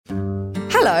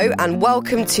Hello and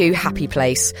welcome to Happy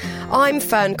Place. I'm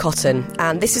Fern Cotton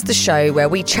and this is the show where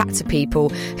we chat to people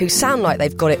who sound like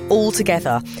they've got it all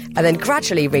together and then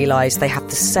gradually realise they have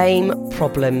the same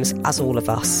problems as all of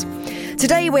us.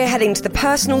 Today we're heading to the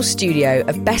personal studio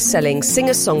of best-selling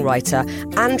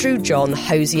singer-songwriter Andrew John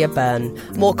Hozier Byrne,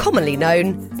 more commonly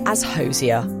known as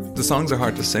Hozier. The songs are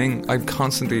hard to sing. I'm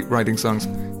constantly writing songs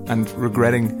and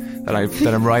regretting that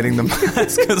I'm writing them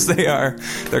because they're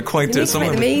quite. You need to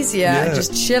make them easier and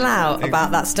just chill out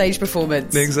about that stage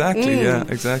performance. Exactly, yeah,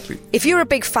 exactly. If you're a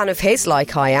big fan of his,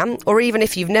 like I am, or even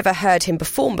if you've never heard him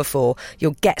perform before,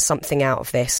 you'll get something out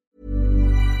of this.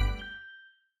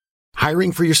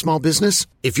 Hiring for your small business?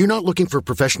 If you're not looking for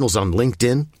professionals on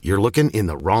LinkedIn, you're looking in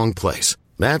the wrong place.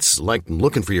 That's like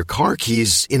looking for your car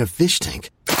keys in a fish tank.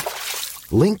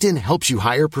 LinkedIn helps you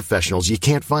hire professionals you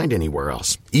can't find anywhere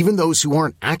else, even those who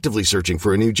aren't actively searching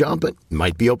for a new job but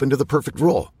might be open to the perfect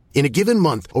role. In a given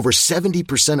month, over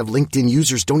 70% of LinkedIn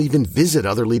users don't even visit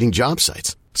other leading job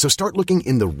sites. So start looking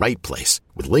in the right place.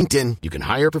 With LinkedIn, you can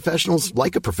hire professionals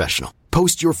like a professional.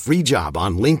 Post your free job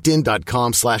on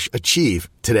linkedin.com/achieve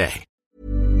today.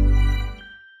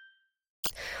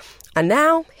 And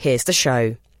now, here's the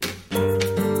show.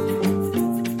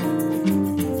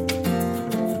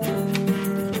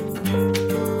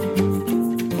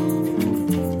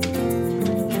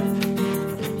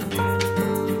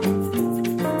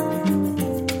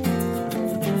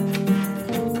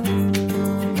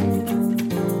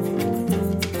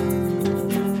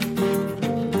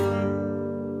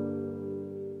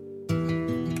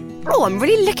 I'm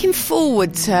really looking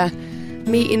forward to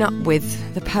meeting up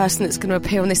with the person that's going to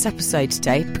appear on this episode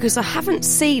today because I haven't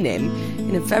seen him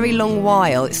in a very long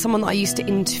while. It's someone that I used to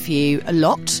interview a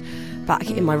lot back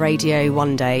in my Radio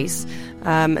 1 days,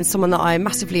 and someone that I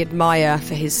massively admire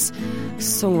for his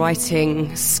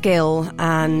songwriting skill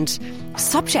and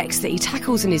subjects that he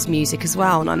tackles in his music as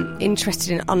well. And I'm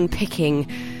interested in unpicking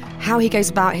how he goes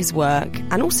about his work,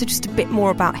 and also just a bit more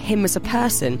about him as a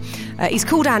person. He's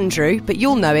called Andrew, but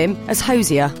you'll know him as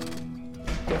Hozier.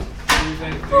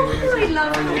 Oh, hi,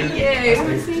 love, how are you?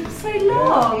 It's been so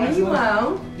long. Are you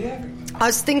well? Yeah. I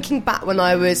was thinking back when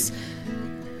I was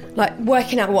like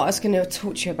working out what I was going to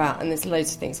talk to you about, and there's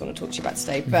loads of things I want to talk to you about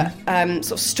today, but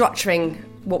sort of structuring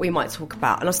what we might talk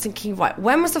about. And I was thinking, right,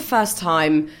 when was the first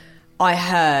time I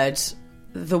heard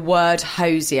the word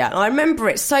Hozier? And I remember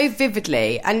it so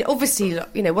vividly. And obviously,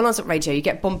 you know, when I was at radio, you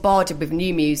get bombarded with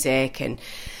new music and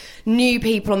new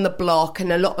people on the block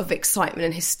and a lot of excitement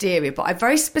and hysteria. But I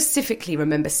very specifically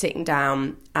remember sitting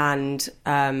down and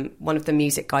one of the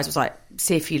music guys was like,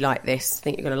 see if you like this, I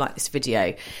think you're going to like this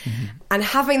video. And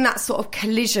having that sort of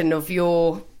collision of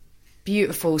your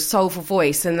beautiful, soulful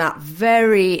voice and that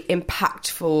very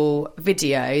impactful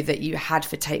video that you had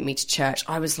for Take Me to Church,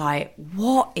 I was like,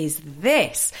 what is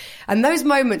this? And those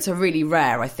moments are really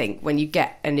rare, I think, when you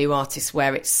get a new artist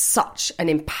where it's such an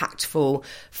impactful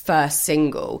first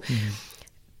single.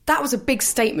 That was a big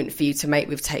statement for you to make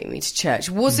with Take Me to Church.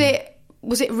 Was it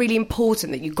really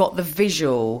important that you got the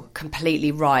visual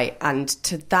completely right and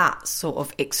to that sort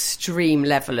of extreme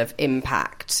level of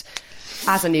impact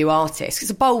as a new artist?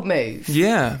 It's a bold move.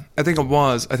 Yeah, I think it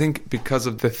was. I think because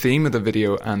of the theme of the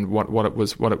video and what it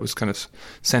was kind of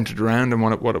centered around and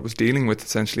what it was dealing with,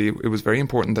 essentially, it was very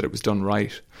important that it was done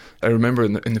right. I remember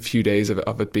in the few days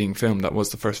of it being filmed, that was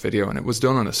the first video, and it was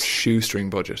done on a shoestring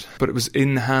budget. But it was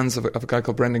in the hands of a guy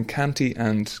called Brendan Canty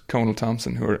and Conal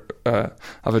Thompson, who are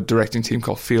of a directing team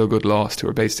called Feel Good Lost, who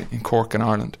are based in Cork in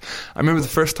Ireland. I remember the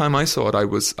first time I saw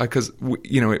it, because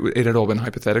it had all been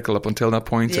hypothetical up until that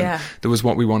point, and there was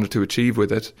what we wanted to achieve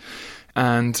with it.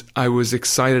 And I was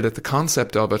excited at the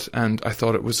concept of it, and I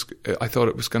thought it was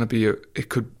going to be it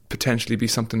could potentially be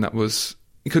something that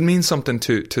it could mean something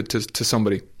to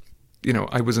somebody. You know,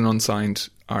 I was an unsigned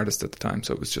artist at the time,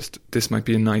 so it was just, this might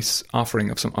be a nice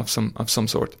offering of some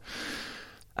sort.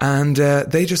 And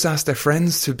they just asked their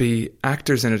friends to be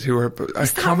actors in it, who are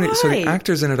comedy. Right? So the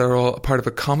actors in it are all part of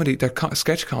a comedy. They're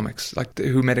sketch comics, like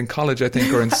who met in college, I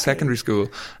think, or in secondary school,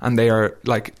 and they are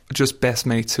like just best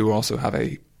mates who also have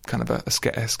a kind of a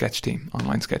sketch team,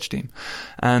 online sketch team,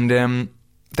 and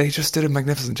they just did a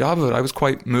magnificent job of it. I was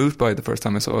quite moved by it the first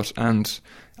time I saw it, and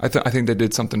I think they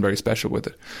did something very special with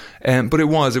it. But it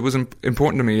was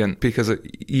important to me, and because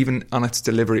even on its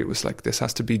delivery, it was like, this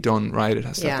has to be done right. It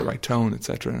has to have the right tone,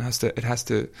 etc. And it has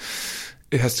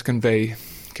to convey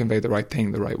the right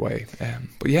thing the right way.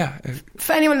 But yeah,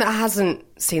 for anyone that hasn't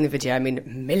seen the video, I mean,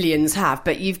 millions have,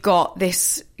 but you've got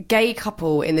this gay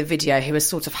couple in the video who are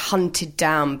sort of hunted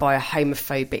down by a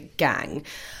homophobic gang.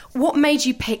 What made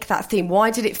you pick that theme?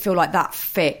 Why did it feel like that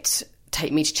fit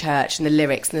Take Me to Church and the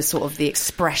lyrics and the sort of the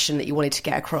expression that you wanted to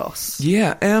get across?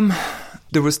 Yeah,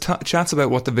 there was chats about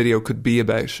what the video could be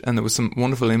about, and there was some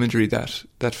wonderful imagery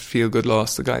that Feel Good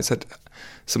Lost. The guys had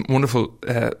some wonderful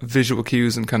visual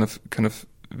cues and kind of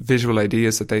visual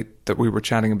ideas that we were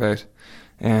chatting about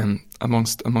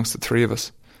amongst the three of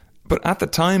us. But at the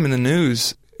time in the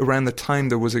news, around the time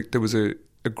there was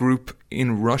a group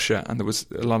in Russia, and there was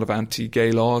a lot of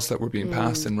anti-gay laws that were being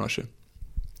passed in Russia,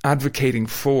 advocating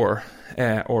for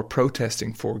or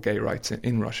protesting for gay rights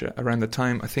in Russia. Around the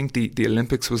time, I think the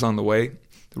Olympics was on the way.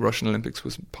 The Russian Olympics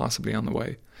was possibly on the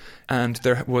way, and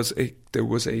there was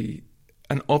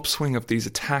an upswing of these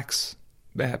attacks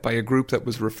by a group that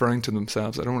was referring to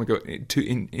themselves. I don't want to go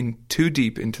in too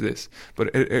deep into this,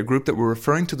 but a group that were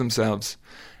referring to themselves,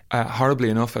 horribly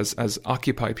enough, as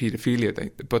Occupy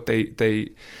Paedophilia. But they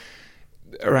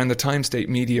around the time, state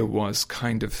media was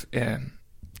kind of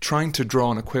trying to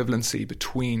draw an equivalency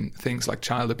between things like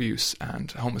child abuse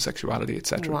and homosexuality,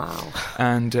 etc. Wow.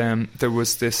 And there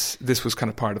was this was kind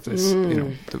of part of this,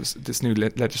 there was this new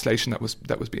legislation that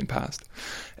was being passed.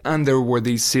 And there were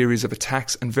these series of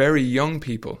attacks, and very young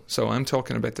people, so I'm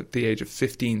talking about the age of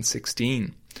 15,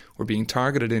 16, were being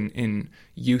targeted in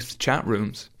youth chat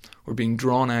rooms, were being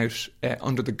drawn out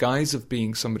under the guise of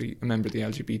being a member of the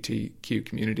LGBTQ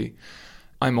community.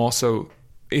 I'm also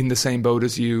in the same boat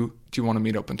as you. Do you want to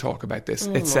meet up and talk about this,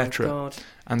 etc.?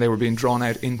 And they were being drawn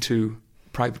out into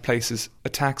private places.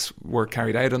 Attacks were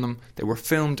carried out on them. They were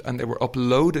filmed and they were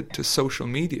uploaded to social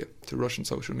media, to Russian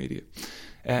social media,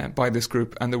 by this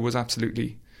group. And there was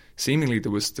seemingly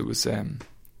there was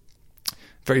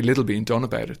very little being done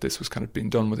about it. This was kind of being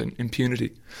done with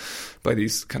impunity by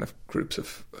these kind of groups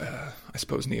of, I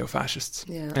suppose, neo-fascists.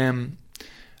 Yeah.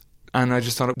 And I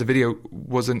just thought the video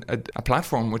was a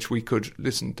platform which we could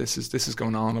listen. This is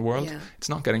going on in the world. Yeah. It's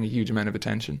not getting a huge amount of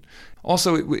attention.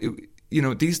 Also,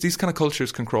 these kind of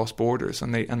cultures can cross borders,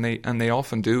 and they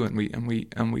often do, and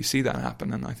we see that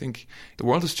happen. And I think the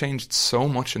world has changed so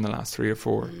much in the last 3 or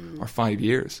 4 or 5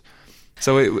 years.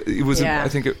 So it was. Yeah.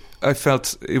 I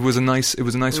felt it was a nice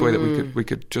way that we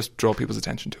could just draw people's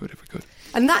attention to it if we could.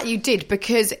 And that you did,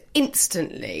 because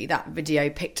instantly that video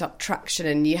picked up traction,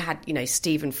 and you had,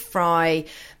 Stephen Fry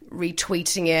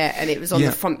retweeting it, and it was on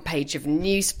the front page of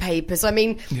newspapers. I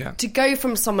mean, to go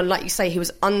from someone, like you say, who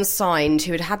was unsigned,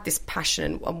 who had this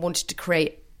passion and wanted to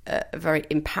create a very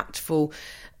impactful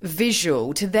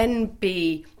visual, to then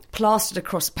be plastered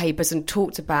across papers and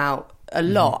talked about a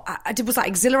lot. Was that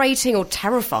exhilarating or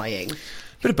terrifying?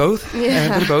 Bit of both.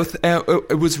 Yeah. Bit of both.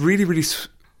 It was really, really.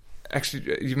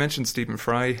 Actually, you mentioned Stephen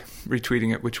Fry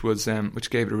retweeting it, which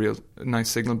gave it a real nice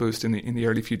signal boost in the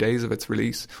early few days of its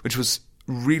release, which was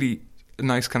really a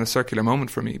nice kind of circular moment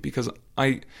for me, because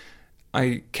I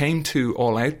came to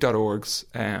allout.org's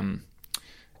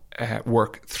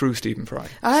work through Stephen Fry.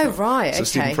 Oh, right. So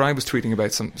Stephen Fry was tweeting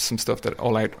about some stuff that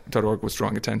allout.org was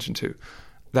drawing attention to.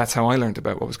 That's how I learned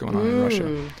about what was going on in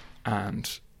Russia.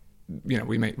 And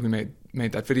we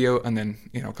made that video, and then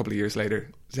a couple of years later,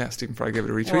 Stephen Fry gave it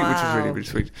a retweet, which was really, really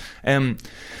sweet.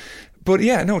 But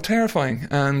yeah, no, terrifying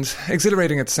and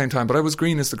exhilarating at the same time. But I was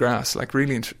green as the grass, like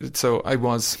really. So I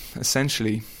was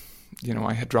essentially,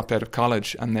 I had dropped out of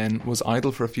college and then was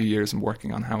idle for a few years and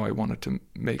working on how I wanted to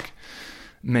make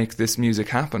this music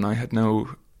happen. I had no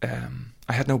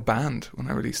band when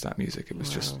I released that music. It was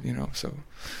just, so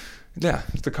yeah,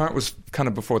 the cart was kind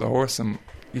of before the horse.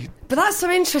 But that's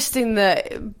so interesting,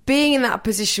 that being in that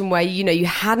position where, you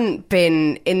hadn't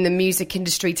been in the music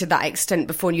industry to that extent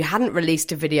before, and you hadn't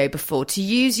released a video before, to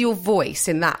use your voice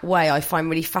in that way, I find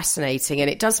really fascinating. And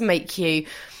it does make you,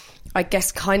 I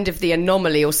guess, kind of the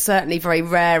anomaly, or certainly very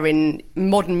rare in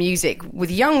modern music with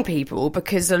young people,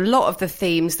 because a lot of the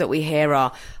themes that we hear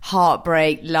are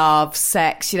heartbreak, love,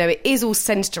 sex. It is all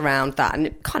centred around that, and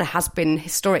it kind of has been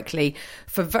historically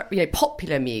for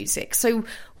popular music. So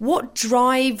what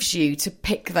drives you to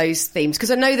pick those themes? Because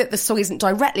I know that the song isn't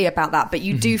directly about that, but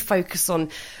you do focus on,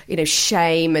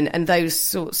 shame and those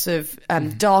sorts of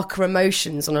darker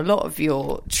emotions on a lot of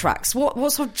your tracks. What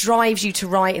sort of drives you to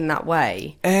write in that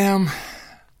way?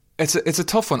 It's a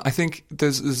tough one. I think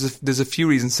there's a few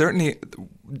reasons. Certainly,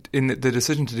 in the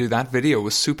decision to do that video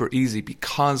was super easy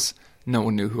because no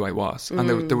one knew who I was, and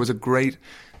there was a great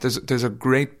there's a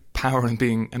great power in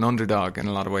being an underdog in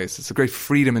a lot of ways. It's a great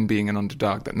freedom in being an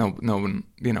underdog that no one,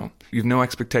 you've no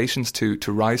expectations to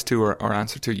rise to or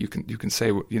answer to. You can say,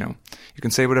 you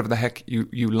can say whatever the heck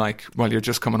you like while you're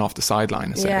just coming off the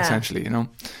sideline, essentially,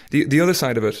 The other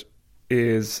side of it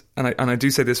is, and I do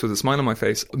say this with a smile on my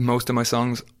face, most of my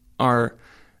songs are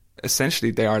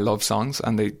essentially, they are love songs,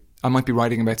 and I might be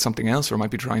writing about something else, or I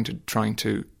might be trying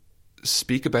to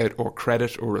speak about or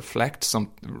credit or reflect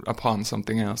upon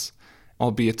something else,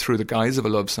 albeit through the guise of a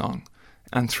love song,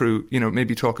 and through, you know,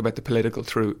 maybe talk about the political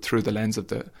through the lens of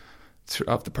the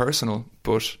personal.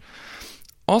 But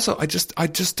also, I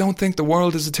just don't think the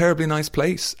world is a terribly nice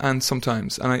place, and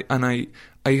sometimes, and I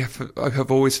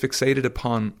have always fixated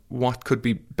upon what could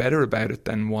be better about it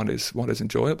than what is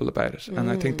enjoyable about it, and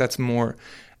I think that's a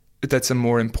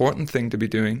more important thing to be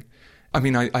doing. I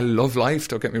mean, I love life,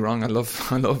 don't get me wrong. I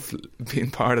love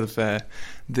being part of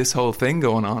this whole thing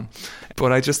going on.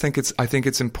 But I just think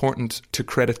it's important to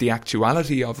credit the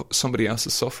actuality of somebody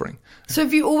else's suffering. So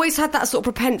have you always had that sort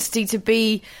of propensity to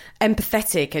be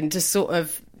empathetic and to sort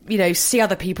of, you know, see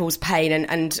other people's pain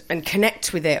and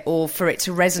connect with it, or for it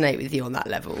to resonate with you on that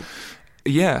level?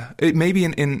 Yeah, maybe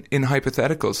in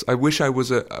hypotheticals. I wish I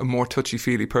was a more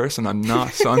touchy-feely person. I'm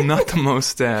not. So I'm not the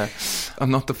most.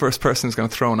 I'm not the first person who's going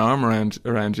to throw an arm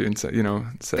around you and say, you know.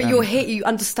 But you're here. You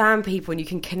understand people, and you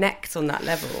can connect on that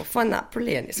level. I find that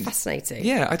brilliant. It's fascinating.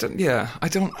 Yeah, I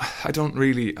don't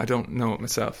know it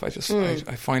myself. I just I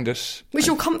find it. Which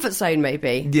your comfort zone,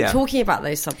 maybe. Yeah. Talking about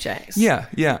those subjects. Yeah.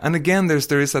 And again, there is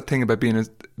that thing about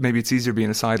maybe it's easier being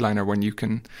a sideliner when you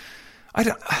can.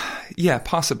 Yeah,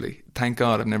 possibly. Thank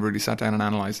God I've never really sat down and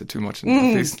analysed it too much.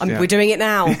 We're doing it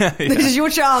now. Yeah. This is your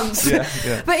chance.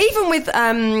 Yeah. But even with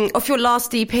off your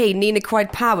last EP, Nina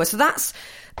Cried Power, so that's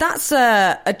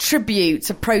a tribute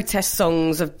to protest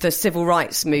songs of the civil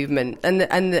rights movement and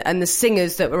the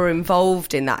singers that were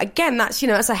involved in that. Again, that's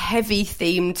a heavy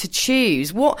theme to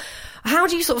choose. How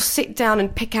do you sort of sit down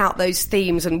and pick out those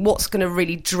themes, and what's going to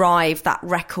really drive that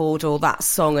record or that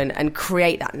song and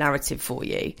create that narrative for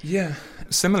you? Yeah.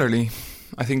 Similarly,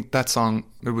 I think that song,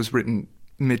 it was written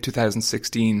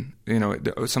mid-2016, you know,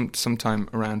 sometime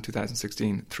around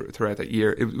 2016 throughout that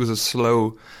year. It was a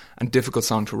slow and difficult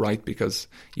song to write because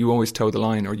you always toe the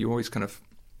line, or you always kind of,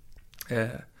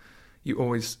 you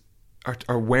always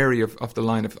are wary of the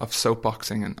line of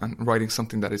soapboxing and writing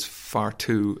something that is far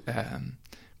too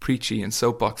preachy and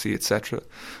soapboxy, etc.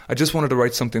 I just wanted to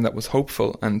write something that was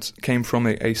hopeful and came from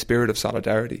a spirit of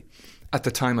solidarity. At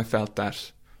the time, I felt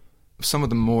that some of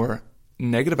the more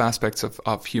negative aspects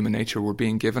of human nature were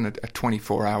being given a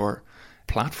 24-hour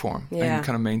platform in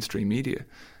kind of mainstream media.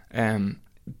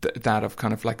 That of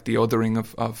kind of like the othering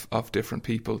of different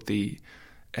people, the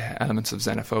elements of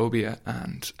xenophobia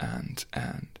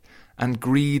and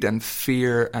greed and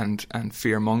fear and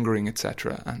fear-mongering,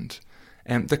 etc.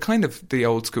 And the kind of the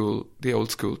old school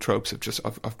tropes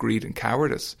of greed and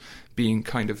cowardice being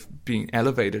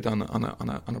elevated on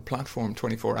a platform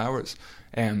 24 hours,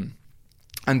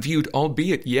 and viewed,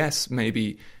 albeit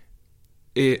maybe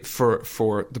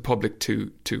for the public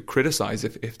to criticise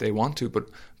if they want to,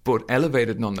 but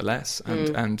elevated nonetheless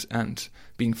and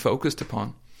being focused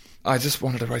upon. I just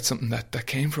wanted to write something that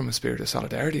came from a spirit of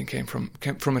solidarity and came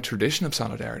from a tradition of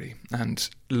solidarity, and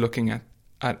looking at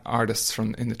artists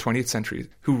in the 20th century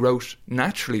who wrote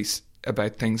naturally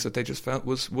about things that they just felt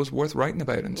was worth writing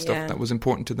about, and stuff that was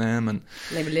important to them, and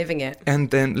they were living it. And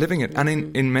then living it. And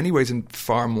in many ways, in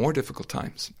far more difficult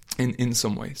times, in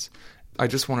some ways. I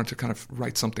just wanted to kind of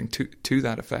write something to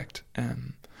that effect.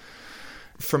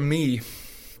 For me,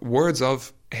 words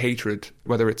of hatred,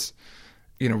 whether it's,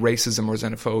 you know, racism or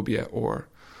xenophobia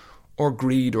or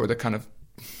greed or the kind of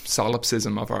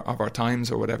solipsism of our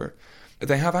times or whatever,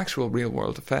 they have actual real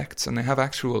world effects, and they have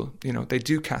actual, you know, they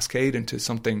do cascade into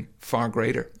something far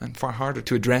greater and far harder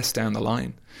to address down the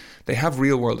line. They have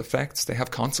real world effects, they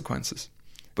have consequences.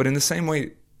 But in the same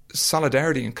way,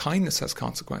 solidarity and kindness has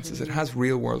consequences. It has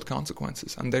real world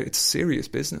consequences, and it's serious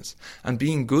business. And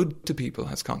being good to people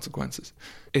has consequences.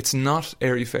 It's not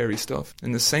airy-fairy stuff.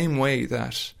 In the same way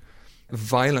that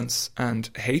violence and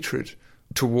hatred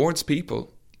towards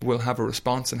people will have a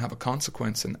response and have a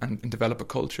consequence and develop a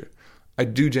culture, I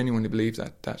do genuinely believe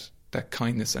that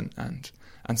kindness and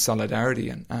solidarity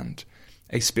and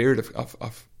a spirit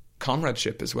of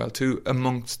comradeship as well too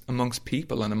amongst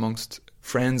people and amongst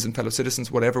friends and fellow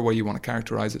citizens, whatever way you want to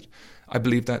characterise it, I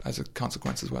believe that as a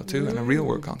consequence as well too, and a real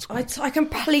world consequence. I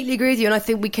completely agree with you, and I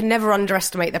think we can never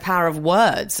underestimate the power of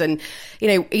words, and, you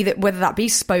know, either whether that be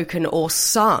spoken or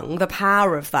sung, the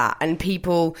power of that, and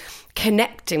people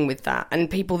connecting with that, and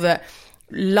people that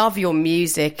love your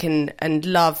music and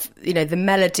love, you know, the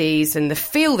melodies and the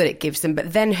feel that it gives them,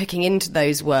 but then hooking into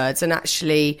those words and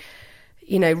actually,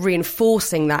 you know,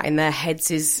 reinforcing that in their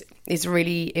heads is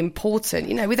really important.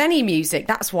 You know, with any music,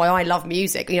 that's why I love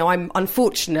music. You know, I'm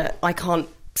unfortunate I can't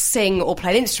sing or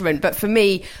play an instrument, but for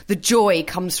me, the joy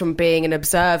comes from being an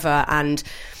observer and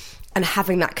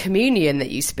having that communion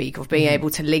that you speak of, being able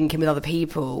to link in with other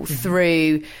people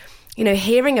through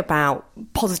hearing about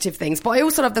positive things. But I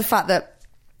also love the fact that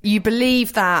you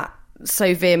believe that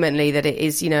so vehemently, that it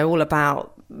is, all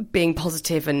about being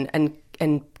positive and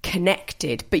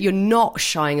connected, but you're not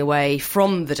shying away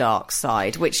from the dark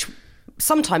side, which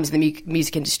sometimes in the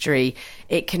music industry,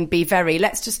 it can be very,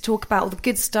 let's just talk about all the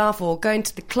good stuff or going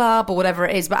to the club or whatever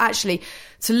it is. But actually,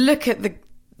 to look at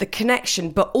the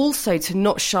connection, but also to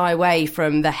not shy away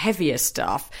from the heavier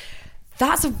stuff,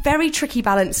 that's a very tricky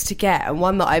balance to get, and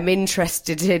one that I'm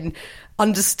interested in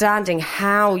understanding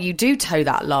how you do toe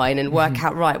that line and work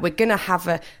out, right, we're going to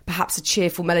have perhaps a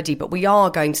cheerful melody, but we are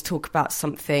going to talk about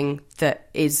something that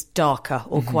is darker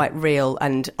or quite real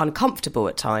and uncomfortable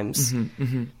at times.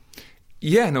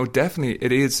 Yeah, no, definitely.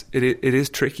 It is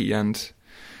tricky, and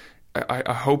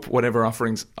I hope whatever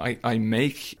offerings I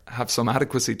make have some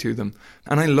adequacy to them.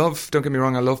 And don't get me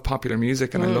wrong, I love popular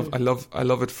music, and I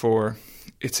love it for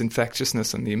its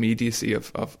infectiousness and the immediacy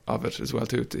of it as well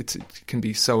too. It can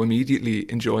be so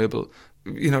immediately enjoyable.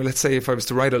 Let's say if I was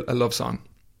to write a love song,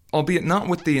 albeit not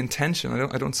with the intention,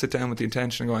 I don't sit down with the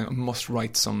intention of going, I must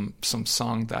write some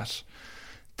song that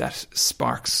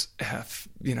sparks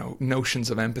notions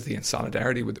of empathy and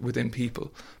solidarity within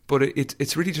people. But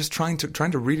it's really just trying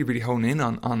to really, really hone in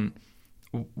on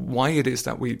why it is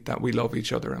that we love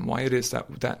each other, and why it is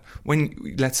that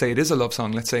when, let's say it is a love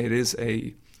song, let's say it is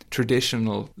a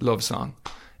traditional love song,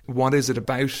 what is it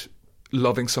about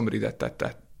loving somebody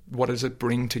that what does it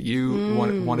bring to you?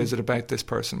 What is it about this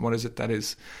person? What is it that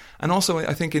is? And also,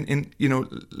 I think in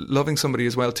loving somebody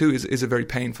as well too is a very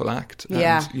painful act.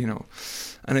 Yeah.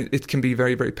 And it can be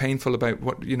very, very painful about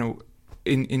what,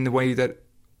 in the way that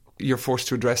you're forced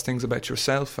to address things about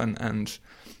yourself and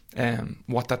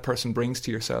what that person brings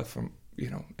to yourself,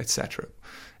 etc.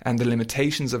 And the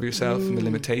limitations of yourself and the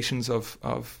limitations of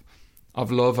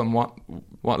love, and what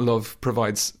love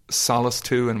provides solace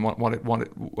to, and what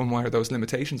where those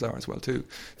limitations are as well too.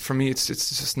 For me, it's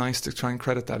just nice to try and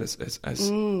credit that as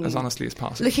honestly as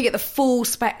possible. Looking at the full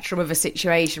spectrum of a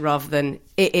situation rather than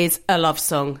it is a love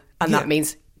song and that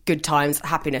means good times,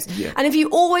 happiness. Yeah. And have you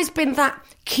always been that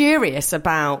curious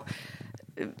about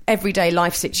everyday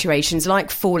life situations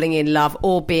like falling in love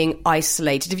or being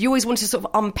isolated? Have you always wanted to sort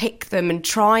of unpick them and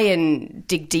try and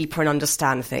dig deeper and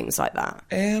understand things like that?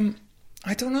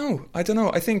 I don't know. I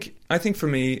think for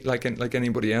me, like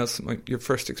anybody else, your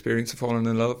first experience of falling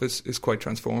in love is quite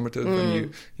transformative,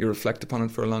 and you reflect upon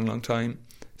it for a long, long time.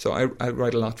 So I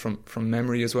write a lot from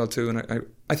memory as well too, and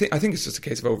I think it's just a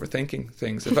case of overthinking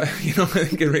things. If I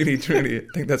think it really truly, I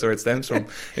think that's where it stems from.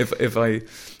 If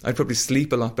I'd probably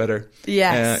sleep a lot better.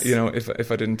 Yes.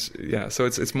 If I didn't. Yeah. So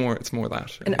it's more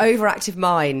that. An overactive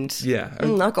mind. Yeah.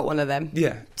 I've got one of them.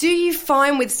 Yeah. Do you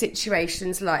find with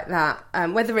situations like that,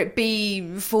 whether it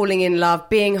be falling in love,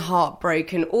 being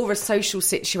heartbroken, or a social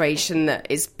situation that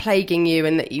is plaguing you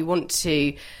and that you want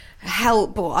to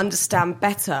help or understand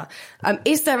better,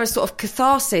 is there a sort of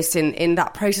catharsis in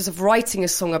that process of writing a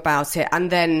song about it and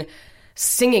then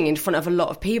singing in front of a lot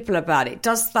of people about it?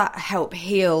 Does that help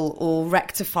heal or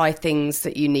rectify things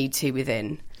that you need to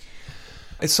within?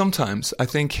 Sometimes. I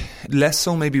think less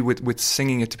so maybe with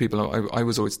singing it to people. I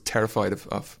was always terrified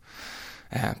of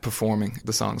performing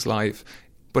the songs live,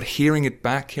 but hearing it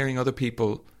back, hearing other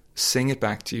people sing it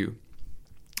back to you,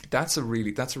 that's a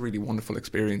really wonderful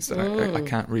experience that I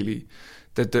can't really,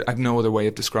 that I've no other way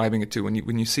of describing it to.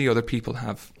 When you see other people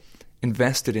have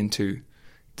invested into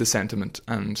the sentiment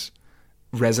and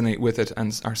resonate with it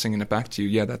and are singing it back to you,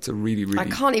 yeah, that's a really, really... I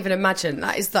can't even imagine.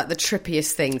 That is like the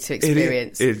trippiest thing to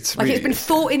experience. It's like really, it's been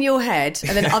thought in your head,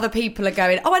 and then other people are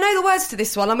going, oh, I know the words to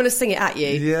this one, I'm going to sing it at you.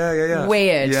 Yeah.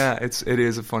 Weird. Yeah, it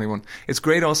is a funny one. It's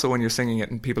great also when you're singing it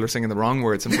and people are singing the wrong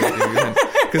words,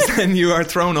 because then you are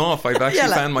thrown off. I've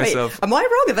actually found myself... Am I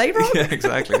wrong? Are they wrong? Yeah,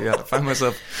 exactly. Yeah, I found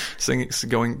myself singing,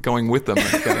 going with them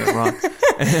and getting it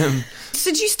wrong.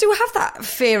 So do you still have that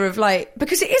fear of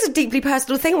because it is a deeply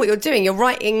personal thing what you're doing. You're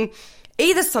writing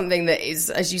either something that is,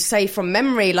 as you say, from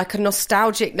memory, like a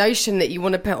nostalgic notion that you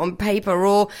want to put on paper,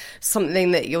 or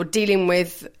something that you're dealing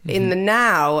with in the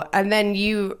now, and then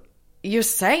you're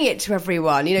saying it to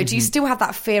everyone. Do you still have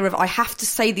that fear of, I have to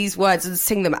say these words and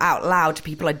sing them out loud to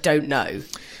people I don't know?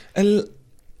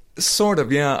 Sort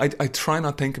of, yeah. I try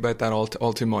not to think about that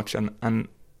all too much, and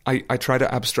I try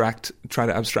to abstract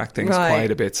things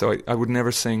quite a bit. So I would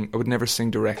never sing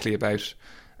directly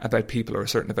about people or a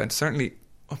certain event. Certainly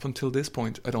up until this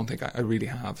point, I don't think I really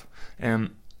have.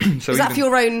 So is that for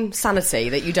your own sanity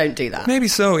that you don't do that? Maybe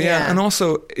so, yeah. And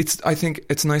also, I think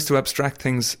it's nice to abstract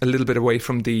things a little bit away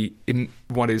from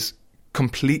what is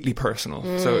completely personal.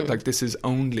 So this is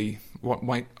only what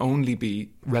might only be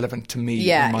relevant to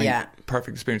me and my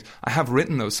perfect experience. I have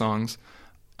written those songs,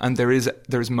 And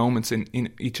there's moments in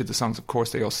each of the songs, of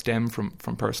course, they all stem from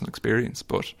personal experience,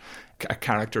 but a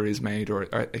character is made, or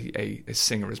a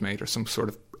singer is made, or some sort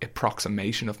of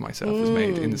approximation of myself is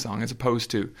made in the song, as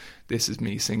opposed to this is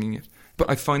me singing it. But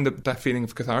I find that feeling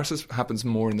of catharsis happens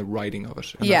more in the writing of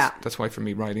it. And that's why for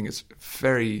me writing is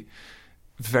very,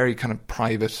 very kind of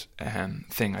private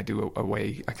thing I do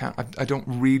away. I don't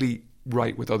really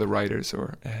write with other writers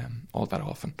or all that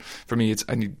often. For me,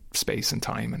 I need space and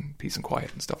time and peace and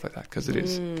quiet and stuff like that, because it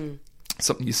is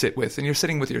something you sit with, and you're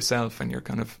sitting with yourself, and you're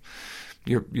kind of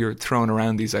you're throwing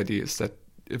around these ideas that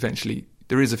eventually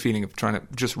there is a feeling of trying to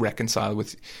just reconcile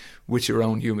with your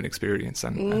own human experience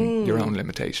and your own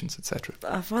limitations, etc.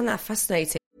 I find that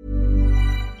fascinating.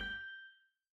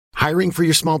 Hiring for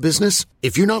your small business?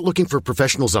 If you're not looking for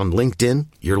professionals on LinkedIn,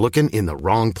 you're looking in the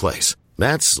wrong place.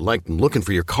 That's like looking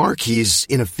for your car keys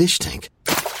in a fish tank.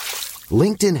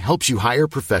 LinkedIn helps you hire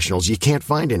professionals you can't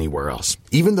find anywhere else,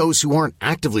 even those who aren't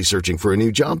actively searching for a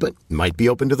new job but might be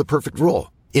open to the perfect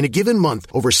role. In a given month,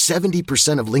 over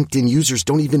 70% of LinkedIn users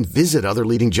don't even visit other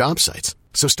leading job sites.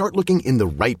 So start looking in the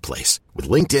right place. With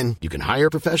LinkedIn, you can hire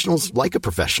professionals like a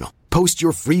professional. Post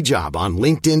your free job on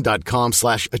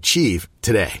linkedin.com/achieve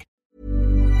today.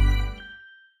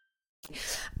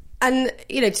 And,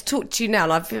 to talk to you now,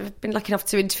 I've been lucky enough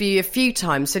to interview you a few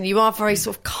times, and you are a very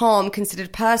sort of calm,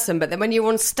 considered person. But then when you're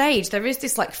on stage, there is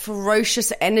this like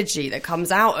ferocious energy that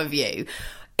comes out of you.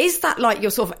 Is that like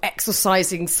you're sort of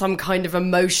exercising some kind of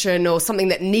emotion or something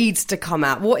that needs to come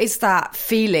out? What is that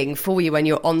feeling for you when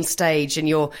you're on stage and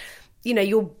you're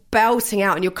belting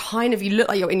out and you look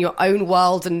like you're in your own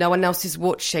world and no one else is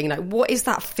watching? Like, what is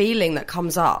that feeling that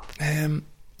comes up?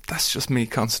 That's just me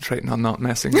concentrating on not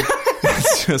messing with.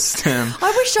 It's just.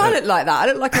 I wish I looked like that. I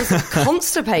look like I was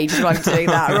constipated when I'm doing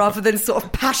that, rather than sort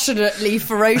of passionately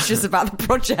ferocious about the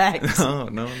project. No,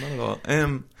 not at all.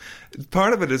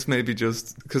 Part of it is maybe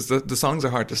just because the songs are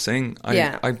hard to sing.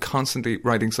 I'm constantly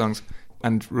writing songs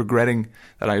and regretting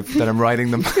that I'm writing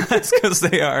them, because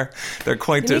they're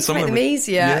quite. You need to make them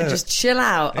easier and just chill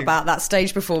out about that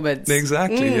stage performance.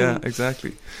 Exactly, yeah,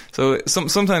 exactly. So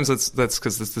sometimes that's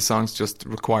because the songs just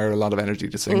require a lot of energy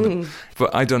to sing them.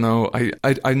 But I don't know.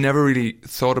 I never really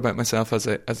thought about myself as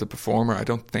a performer. I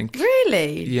don't think.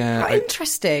 Really? Yeah. Quite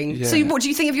interesting. Yeah. So what do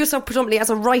you think of yourself predominantly as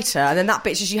a writer, and then that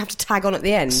bit just you have to tag on at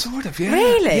the end? Sort of. Yeah.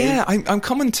 Really? Yeah. I'm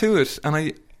coming to it,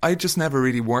 and I just never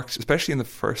really worked, especially in the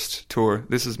first tour.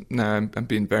 Now I'm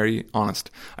being very honest.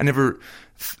 I never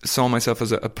saw myself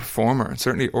as a performer,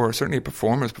 certainly a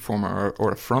performer's performer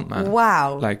or a frontman.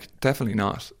 Wow. Like, definitely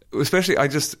not. Especially, I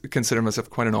just consider myself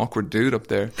quite an awkward dude up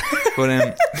there.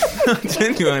 But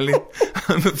genuinely,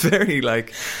 I'm a very,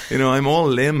 I'm all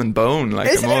limb and bone.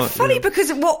 Isn't it funny?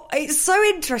 Because it's so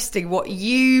interesting what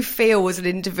you feel as an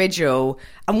individual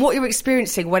and what you're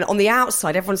experiencing when on the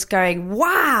outside everyone's going,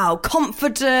 wow,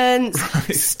 confidence,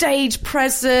 stage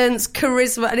presence,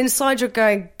 charisma, and inside you're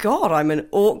going, God, I'm an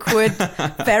awkward,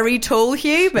 very tall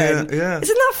human. Yeah.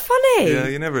 Isn't that funny? Yeah,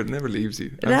 you never leaves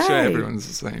you. I'm sure everyone's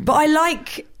the same. But I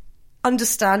like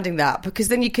understanding that, because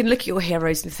then you can look at your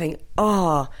heroes and think,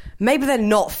 maybe they're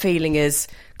not feeling as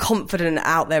confident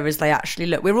out there as they actually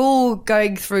look. We're all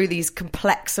going through these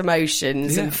complex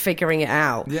emotions and figuring it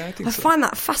out. Yeah, I find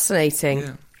that fascinating.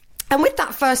 Yeah. And with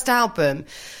that first album,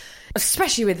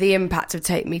 especially with the impact of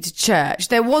Take Me to Church,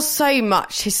 there was so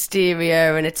much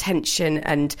hysteria and attention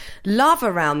and love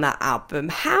around that album.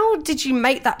 How did you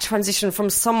make that transition from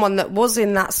someone that was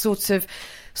in that sort of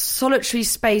solitary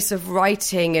space of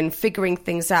writing and figuring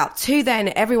things out to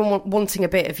then everyone wanting a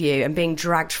bit of you and being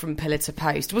dragged from pillar to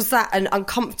post? Was that an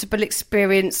uncomfortable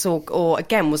experience, or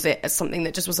again, was it something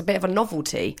that just was a bit of a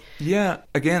novelty? Yeah,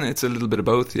 again, it's a little bit of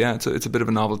both. Yeah, it's a bit of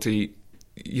a novelty.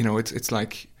 It's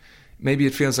like, maybe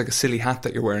it feels like a silly hat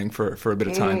that you're wearing for a bit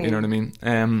of time. You know what I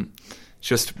mean?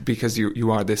 Just because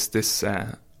you are this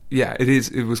yeah, it is.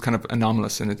 It was kind of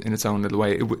anomalous in its own little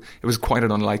way. It was quite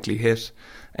an unlikely hit.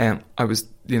 I was,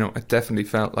 it definitely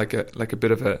felt like a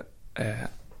bit of an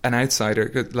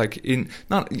outsider, like in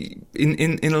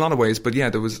a lot of ways. But yeah,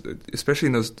 there was, especially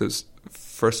in those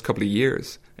first couple of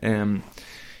years.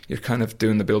 You're kind of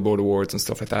doing the Billboard Awards and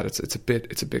stuff like that. It's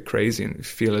a bit crazy, and you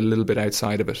feel a little bit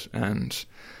outside of it. And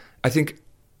I think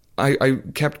I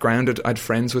kept grounded. I had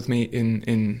friends with me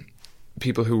in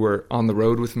people who were on the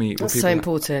road with me. That's so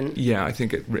important. Yeah, I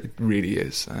think it really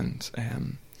is. And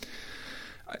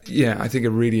yeah, I think it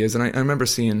really is. And I remember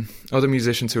seeing other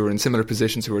musicians who were in similar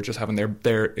positions who were just having their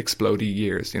explodey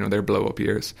years, their blow up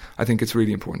years. I think it's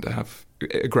really important to have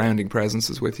a grounding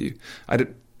presences with you.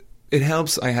 it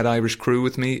helps. I had Irish crew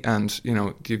with me, and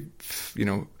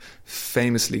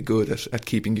famously good at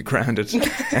keeping you grounded.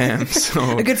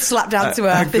 So a good slap down to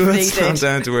earth. A good slap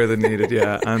down to where they needed.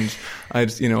 Yeah, and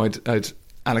I'd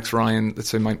Alex Ryan,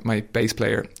 that's my bass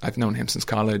player. I've known him since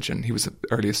college, and he was the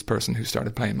earliest person who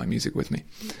started playing my music with me.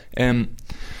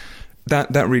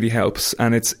 That really helps,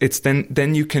 and it's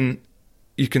then you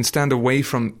can stand away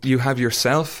from, you have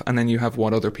yourself, and then you have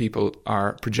what other people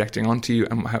are projecting onto you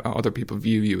and how other people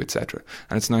view you, etc.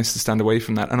 And it's nice to stand away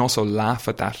from that and also laugh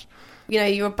at that.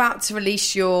 You're about to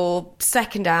release your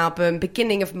second album,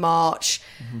 beginning of March.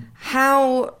 Mm-hmm.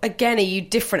 How, again, are you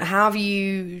different? How have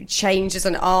you changed as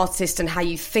an artist and how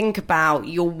you think about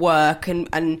your work?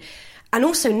 And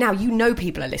also now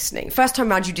people are listening. First time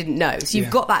around you didn't know. So you've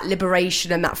got that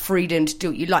liberation and that freedom to do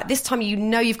what you like. This time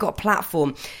you've got a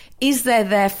platform. Is there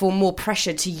therefore more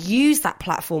pressure to use that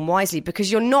platform wisely?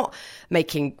 Because you're not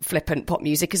making flippant pop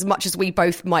music as much as we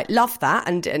both might love that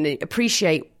and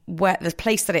appreciate where the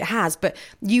place that it has, but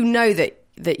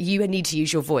that you need to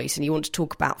use your voice and you want to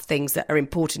talk about things that are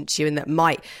important to you and that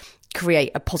might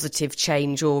create a positive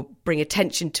change or bring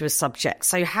attention to a subject.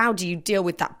 So how do you deal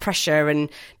with that pressure, and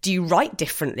do you write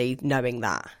differently knowing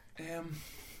that?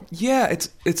 Yeah,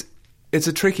 it's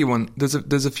a tricky one. There's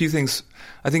a few things.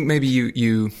 I think maybe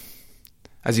you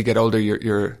as you get older,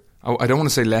 you're I don't want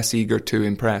to say less eager to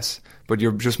impress, but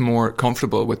you're just more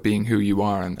comfortable with being who you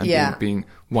are and being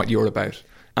what you're about.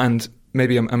 And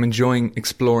maybe I'm enjoying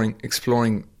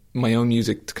exploring my own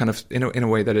music to kind of in a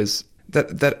way that is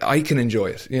that I can enjoy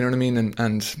it. You know what I mean?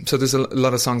 And so there's a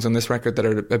lot of songs on this record that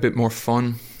are a bit more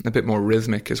fun, a bit more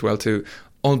rhythmic as well too,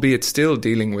 albeit still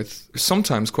dealing with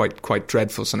sometimes quite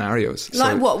dreadful scenarios.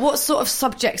 Like what sort of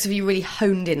subjects have you really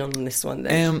honed in on this one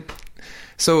then?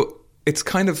 So it's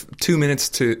kind of 2 minutes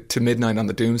to midnight on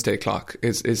the doomsday clock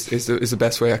is the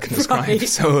best way I can describe it.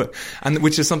 So, and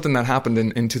which is something that happened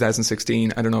in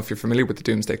 2016. I don't know if you're familiar with the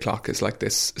doomsday clock. It's like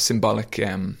this symbolic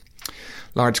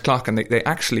large clock, and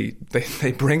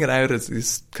they bring it out as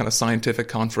this kind of scientific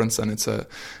conference, and it's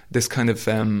this kind of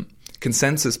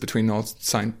consensus between all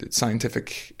the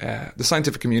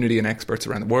scientific community and experts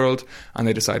around the world, and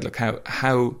they decide, look,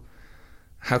 how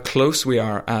close we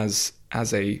are as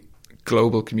a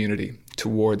global community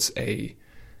towards a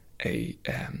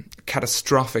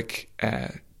catastrophic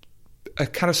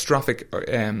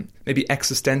maybe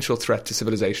existential threat to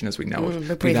civilization as we know it.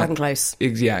 We're pretty fucking close.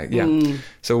 Yeah.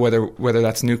 So whether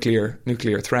that's nuclear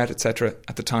threat, etc.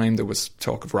 At the time there was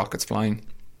talk of rockets flying.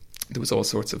 There was all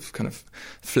sorts of kind of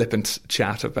flippant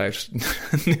chat about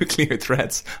nuclear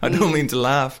threats. I don't mean to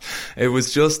laugh. It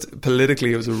was just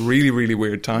politically, it was a really, really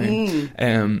weird time.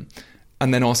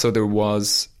 And then also there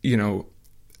was,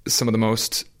 some of the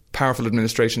most powerful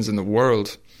administrations in the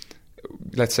world,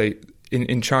 let's say,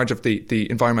 in charge of the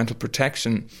environmental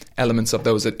protection elements of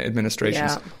those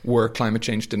administrations were climate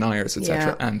change deniers,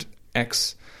 etc., and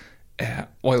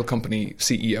oil company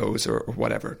CEOs or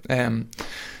whatever.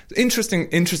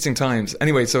 Interesting times.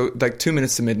 Anyway, so like 2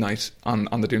 minutes to midnight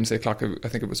on the doomsday clock, I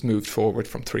think it was moved forward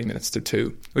from 3 minutes to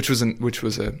 2, which was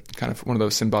a kind of one of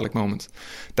those symbolic moments.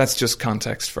 That's just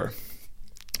context for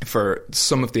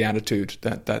some of the attitude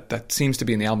that seems to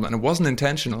be in the album, and it wasn't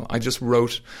intentional. I just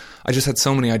had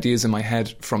so many ideas in my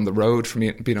head from the road, from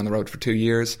being on the road for 2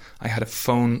 years. I had a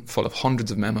phone full of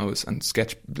hundreds of memos and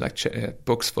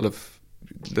books full of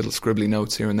little scribbly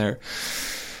notes here and there.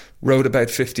 Wrote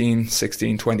about 15,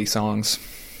 16, 20 songs,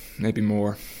 maybe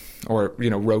more, or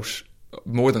wrote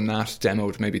more than that,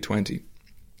 demoed maybe 20,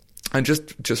 and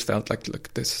just felt like,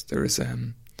 look, there is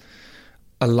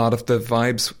a lot of the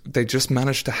vibes they just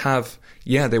managed to have.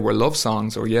 They were love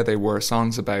songs, or they were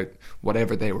songs about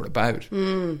whatever they were about.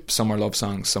 Some are love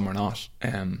songs, some are not.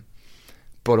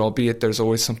 But albeit there's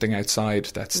always something outside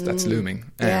that's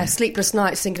looming. Sleepless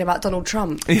nights thinking about Donald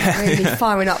Trump. Really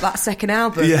firing up that second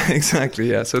album. Yeah,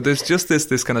 exactly. Yeah. So there's just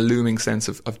this kind of looming sense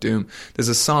of doom. There's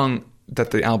a song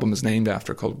that the album is named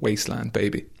after called Wasteland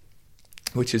Baby,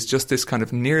 which is just this kind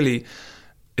of nearly.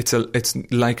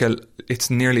 It's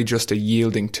nearly just a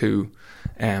yielding to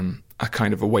a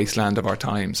kind of a wasteland of our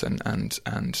times,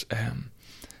 and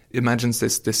imagines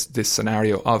this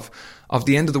scenario of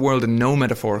the end of the world in no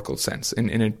metaphorical sense,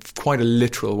 in a quite a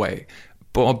literal way,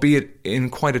 but albeit in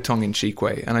quite a tongue-in-cheek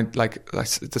way. And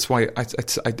that's why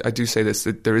I do say this,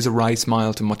 that there is a wry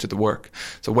smile to much of the work.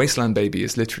 So Wasteland Baby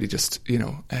is literally just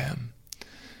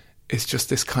it's just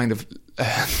this kind of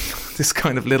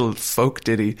little folk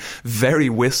ditty, very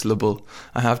whistleable,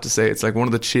 I have to say. It's like one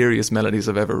of the cheeriest melodies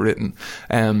I've ever written.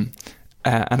 And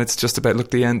it's just about,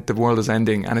 look, the world is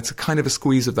ending, and it's a kind of a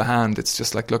squeeze of the hand. It's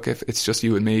just like, look, if it's just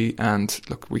you and me, and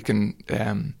look, we can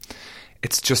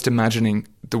it's just imagining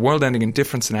the world ending in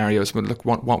different scenarios. But look,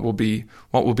 what will be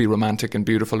romantic and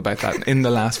beautiful about that in the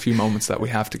last few moments that we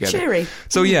have together. Cheery.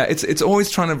 So yeah, it's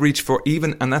always trying to reach for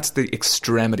even, and that's the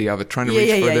extremity of it, trying to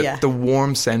reach for the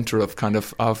warm center of kind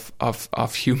of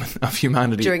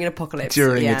humanity during an apocalypse,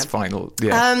 during its final.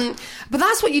 Yeah. But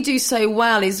that's what you do so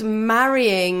well, is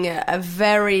marrying a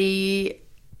very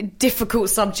difficult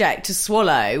subject to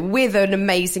swallow with an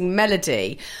amazing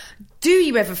melody. Do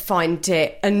you ever find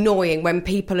it annoying when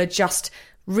people are just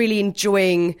really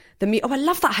enjoying the music? Oh, I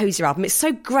love that Hozier album, it's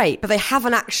so great, but they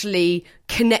haven't actually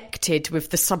connected with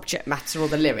the subject matter or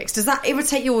the lyrics. Does that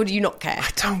irritate you, or do you not care?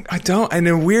 I don't. In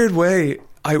a weird way,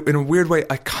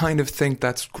 I kind of think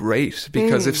that's great,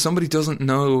 because if somebody doesn't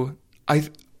know,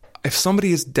 if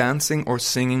somebody is dancing or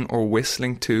singing or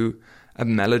whistling to a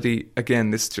melody,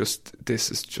 again, this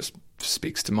is just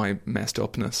speaks to my messed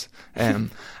upness,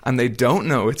 and they don't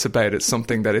know it's about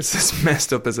something that is as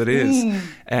messed up as it is.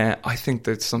 I think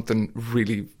there's something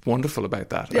really wonderful about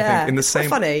that. Yeah, I think in the same,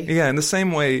 funny. Yeah, in the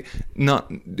same way,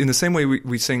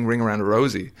 we sing "Ring Around a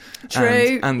Rosie."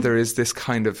 True. And there is this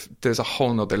kind of, there's a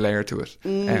whole nother layer to it.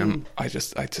 I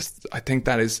think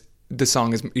that is, the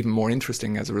song is even more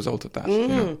interesting as a result of that. You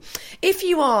know? If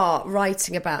you are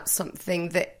writing about something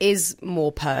that is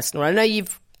more personal, I know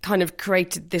you've kind of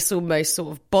created this almost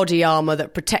sort of body armour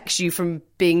that protects you from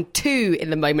being too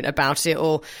in the moment about it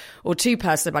or too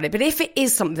personal about it. But if it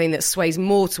is something that sways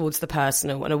more towards the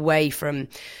personal and away from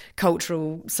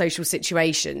cultural, social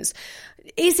situations,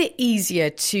 is it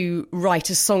easier to write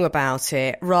a song about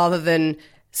it rather than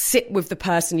sit with the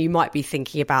person you might be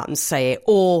thinking about and say it,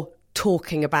 or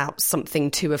talking about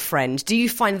something to a friend? Do you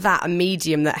find that a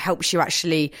medium that helps you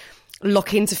actually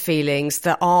lock into feelings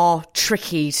that are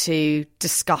tricky to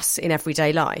discuss in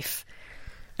everyday life?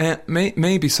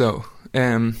 Maybe so.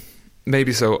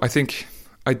 Maybe so. I think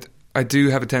I do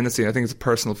have a tendency, I think it's a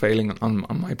personal failing on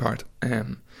my part,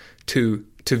 to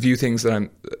view things that I'm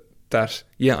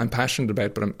passionate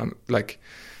about, but I'm like,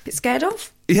 a bit scared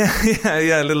of?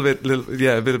 Yeah, a little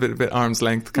bit arm's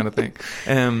length kind of thing.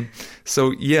 I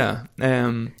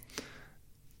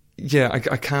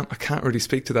can't really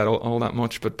speak to that all that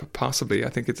much, but possibly I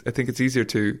think it's easier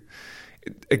to,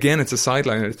 again, it's a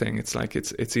sideliner thing. It's like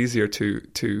it's easier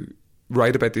to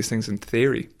write about these things in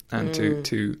theory, and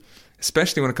to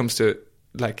especially when it comes to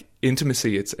like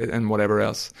intimacy, and whatever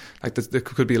else. Like there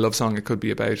could be a love song, it could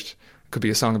be a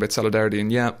song about solidarity,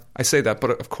 and yeah, I say that,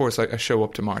 but of course I show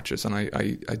up to marches, and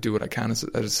I do what I can as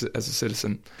a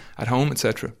citizen at home,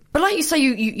 etc. But like you say,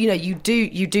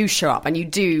 you do show up, and you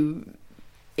do.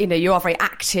 You are very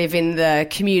active in the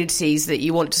communities that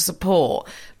you want to support,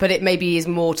 but it maybe is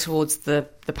more towards the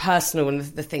personal and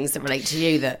the things that relate to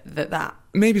you that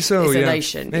maybe so, is a yeah.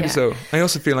 notion. Maybe yeah. so. I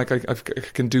also feel like I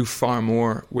can do far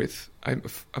more with.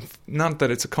 Not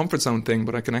that it's a comfort zone thing,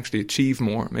 but I can actually achieve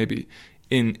more maybe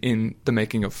in the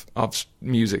making of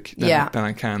music than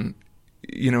I can.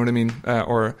 You know what I mean?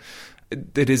 Or.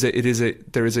 There is a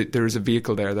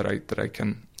vehicle there that I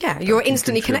can. Yeah, you're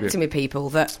instantly connecting with people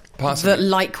that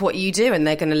like what you do, and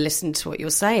they're going to listen to what you're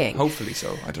saying. Hopefully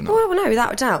so. I don't know. Well, no,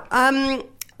 without a doubt.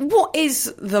 What is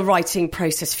the writing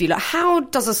process for you? Like, how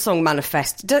does a song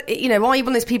manifest? Are you one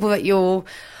of those people that you're,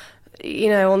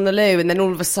 on the loo, and then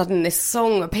all of a sudden this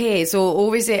song appears,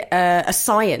 or is it a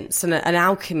science and an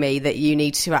alchemy that you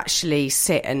need to actually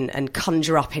sit and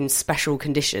conjure up in special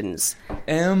conditions?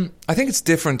 I think it's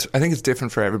different. I think it's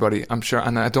different for everybody, I'm sure,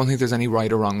 and I don't think there's any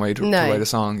right or wrong way to write a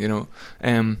song.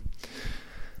 And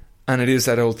it is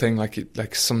that old thing,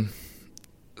 like some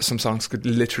songs could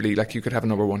literally, like, you could have a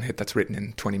number one hit that's written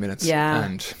in 20 minutes. Yeah.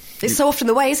 And it's so often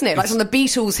the way, isn't it? Like on the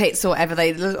Beatles hits or whatever,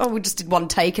 we just did one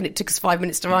take and it took us 5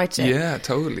 minutes to write it. Yeah,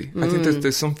 totally. I think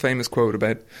there's some famous quote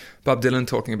about Bob Dylan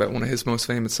talking about one of his most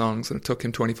famous songs, and it took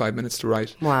him 25 minutes to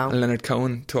write. Wow. And Leonard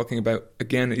Cohen talking about,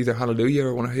 again, either Hallelujah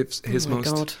or one of his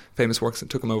most famous works, it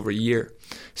took him over a year.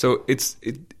 So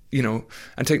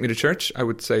and Take Me to Church, I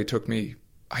would say took me,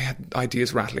 I had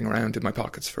ideas rattling around in my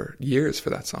pockets for years for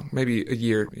that song, maybe a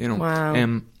year,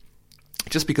 Wow.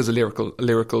 Just because a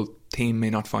lyrical theme may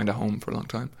not find a home for a long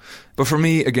time. But for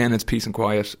me, again, it's peace and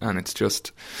quiet, and it's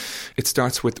just, it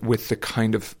starts with the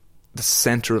kind of the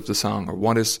centre of the song, or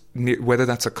whether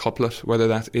that's a couplet, whether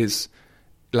that is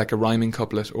like a rhyming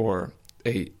couplet, or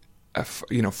a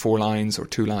 4 lines or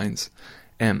 2 lines,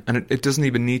 and it doesn't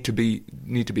even need to be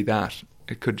that.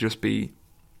 It could just be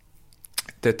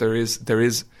that there is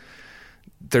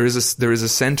a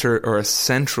center or a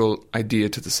central idea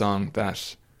to the song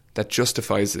that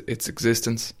justifies its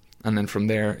existence, and then from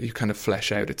there you kind of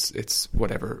flesh out its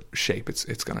whatever shape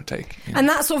it's going to take. And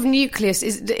that sort of nucleus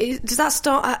does that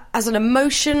start as an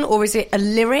emotion, or is it a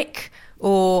lyric,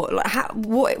 or like,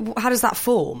 how does that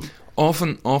form?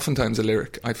 Oftentimes a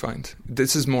lyric, I find.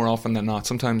 This is more often than not.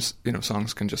 Sometimes,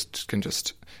 songs can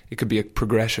just it could be a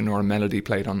progression or a melody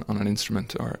played on an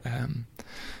instrument, or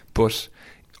but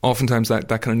oftentimes that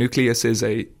kind of nucleus is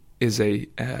a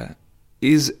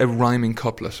rhyming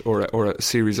couplet or a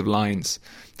series of lines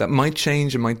that might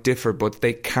change and might differ, but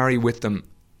they carry with them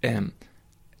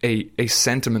a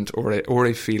sentiment or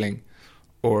a feeling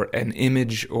or an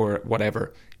image or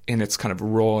whatever in its kind of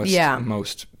rawest,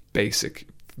 most basic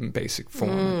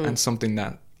form, and something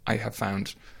that I have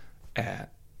found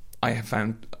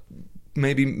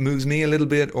maybe moves me a little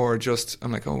bit, or just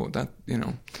I'm like, oh, that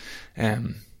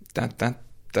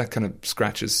that kind of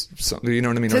scratches something, you know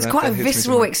what I mean? So it's quite a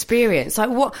visceral experience. Like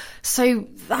what? So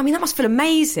I mean, that must feel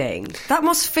amazing. That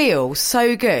must feel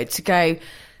so good to go,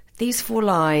 these 4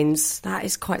 lines, that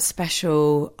is quite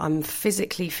special. I'm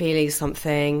physically feeling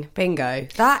something. Bingo.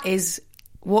 That is,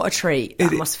 what a treat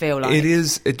that must feel like. It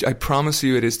is. I promise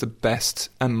you, it is the best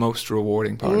and most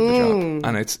rewarding part of the job.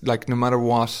 And it's like, no matter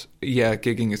what,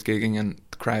 gigging is gigging and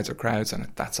crowds are crowds, and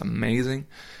that's amazing.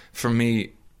 For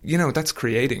me, that's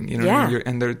creating,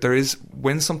 and there is,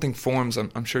 when something forms,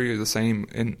 I'm sure you're the same,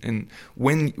 in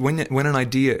when an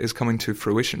idea is coming to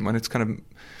fruition, when it's kind of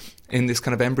in this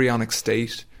kind of embryonic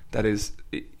state, that is,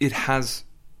 it's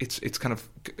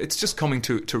just coming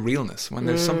to realness, when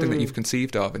there's something that you've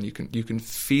conceived of, and you can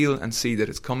feel and see that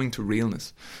it's coming to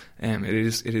realness.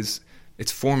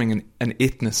 It's forming an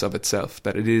itness of itself,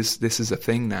 that this is a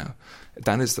thing now.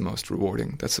 That is the most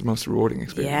rewarding. That's the most rewarding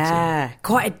experience. Yeah,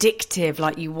 quite addictive.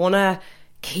 Like, you want to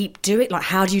keep doing. Like,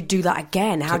 how do you do that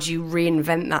again? How do you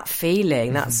reinvent that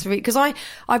feeling? That's because I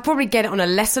probably get it on a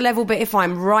lesser level, but if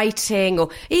I'm writing or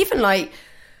even like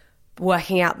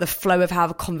working out the flow of how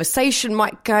a conversation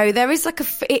might go, there is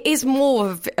it is more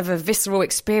of a visceral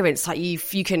experience. Like, you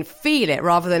can feel it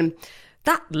rather than,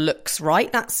 that looks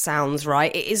right, that sounds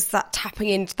right. It is that tapping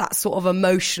into that sort of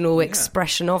emotional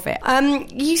expression of it.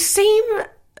 You seem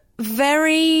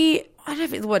very, I don't know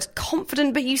if it's the word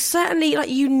confident, but you certainly, like,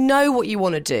 you know what you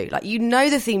want to do. Like, you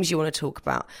know the themes you want to talk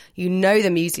about. You know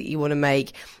the music you want to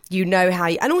make. You know how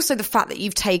and also the fact that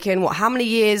you've taken, how many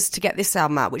years to get this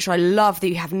album out, which I love that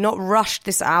you have not rushed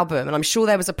this album. And I'm sure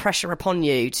there was a pressure upon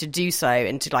you to do so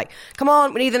and to come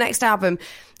on, we need the next album.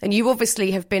 And you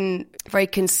obviously have been very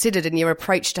considered in your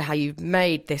approach to how you've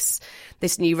made this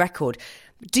new record.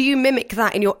 Do you mimic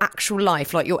that in your actual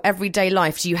life, like your everyday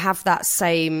life? Do you have that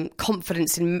same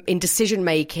confidence in decision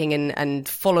making and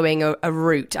following a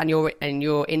route and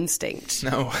your instinct?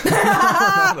 No,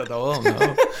 not at all.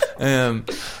 No,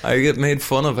 I get made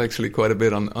fun of actually quite a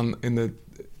bit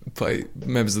by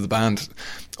members of the band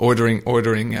ordering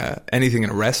anything in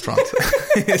a restaurant.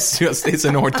 it's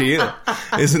an ordeal.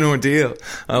 It's an ordeal.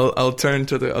 I'll turn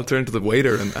to the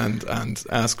waiter and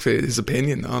ask for his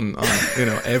opinion on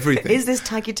everything. Is this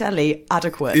tagliatelle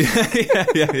adequate?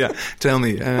 Yeah. Tell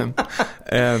me.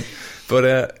 I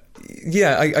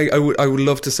would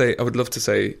love to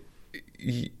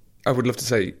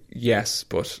say yes,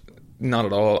 but not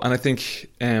at all. And I think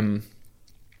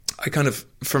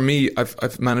for me,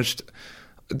 I've managed.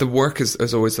 The work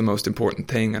is always the most important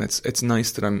thing, and it's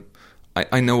nice that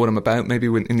I know what I'm about, maybe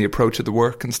in the approach of the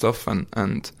work and stuff,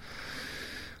 and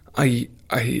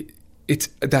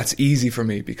that's easy for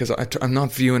me, because I'm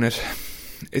not viewing it.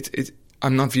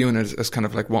 I'm not viewing it as kind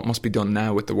of like what must be done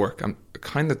now with the work. I'm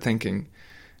kind of thinking,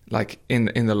 like, in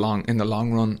the long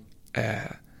run,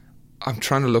 I'm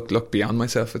trying to look beyond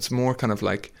myself. It's more kind of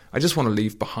like, I just want to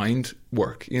leave behind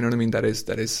work, you know what I mean, that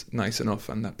is nice enough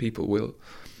and that people will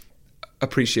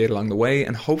appreciate along the way,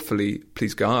 and hopefully,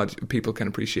 please God, people can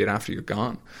appreciate after you're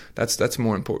gone. That's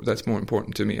more important. That's more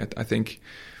important to me. I think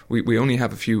we only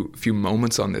have a few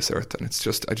moments on this earth, and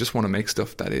I just want to make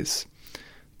stuff that is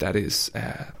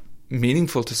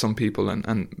meaningful to some people,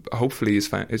 and hopefully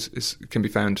can be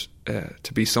found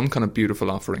to be some kind of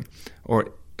beautiful offering,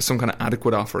 or some kind of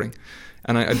adequate offering.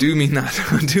 And I do mean that.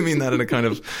 I do mean that in a kind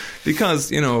of,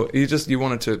 because you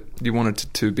want it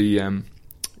to be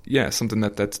something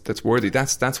that's worthy.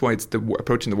 That's why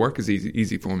approaching the work is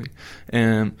easy for me.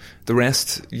 The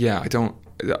rest, I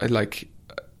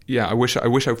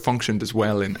wish I functioned as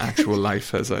well in actual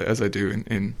life as I do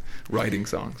in writing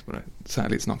songs, but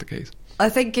sadly it's not the case. I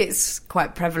think it's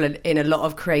quite prevalent in a lot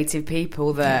of creative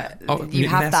people that you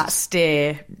have that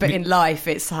steer, but in life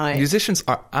it's like... Musicians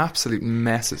are absolute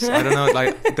messes. I don't know,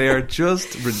 like, they are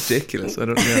just ridiculous. I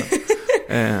don't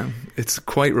know. It's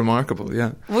quite remarkable,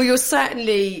 yeah. Well, you're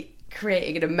certainly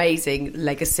creating an amazing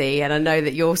legacy, and I know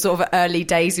that you're sort of at early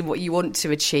days in what you want to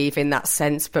achieve in that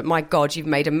sense, but my God, you've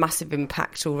made a massive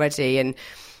impact already, and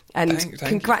And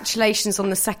congratulations on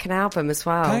the second album as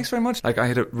well. Thanks very much. Like, I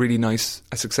had a really nice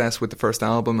success with the first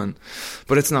album,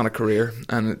 but it's not a career,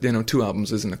 and 2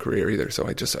 albums isn't a career either. So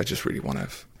I just really want to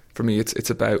have. For me, it's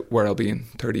about where I'll be in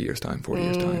 30 years' time, 40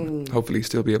 years' time, and hopefully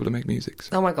still be able to make music.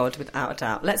 So. Oh my God, without a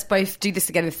doubt. Let's both do this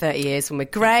again in 30 years when we're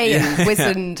grey and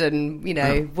wizened and,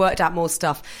 worked out more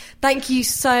stuff. Thank you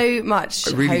so much,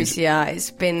 Hozier.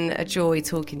 It's been a joy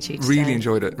talking to you today. Really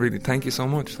enjoyed it. Really, thank you so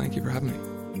much. Thank you for having me.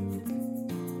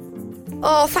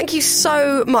 Oh, thank you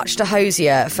so much to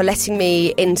Hozier for letting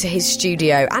me into his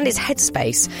studio and his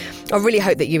headspace. I really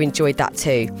hope that you enjoyed that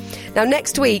too. Now,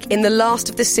 next week, in the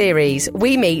last of the series,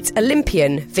 we meet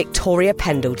Olympian Victoria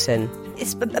Pendleton.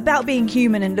 It's about being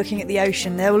human and looking at the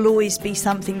ocean. There will always be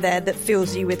something there that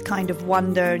fills you with kind of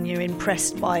wonder and you're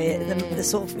impressed by it, the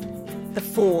sort of the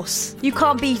force. You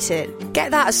can't beat it.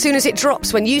 Get that as soon as it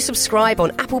drops when you subscribe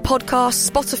on Apple Podcasts,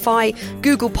 Spotify,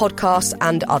 Google Podcasts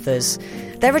and others.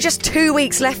 There are just 2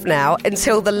 weeks left now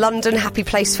until the London Happy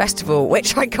Place Festival,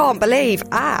 which I can't believe.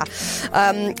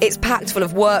 It's packed full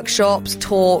of workshops,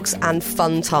 talks and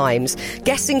fun times.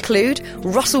 Guests include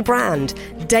Russell Brand,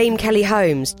 Dame Kelly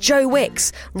Holmes, Joe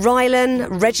Wicks, Rylan,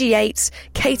 Reggie Yates,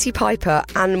 Katie Piper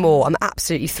and more. I'm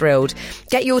absolutely thrilled.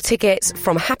 Get your tickets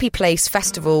from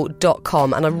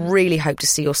happyplacefestival.com and I really hope to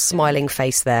see your smiling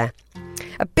face there.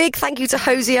 A big thank you to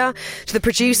Hozier, to the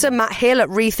producer Matt Hill at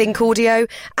Rethink Audio,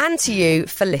 and to you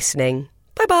for listening.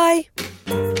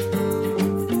 Bye-bye.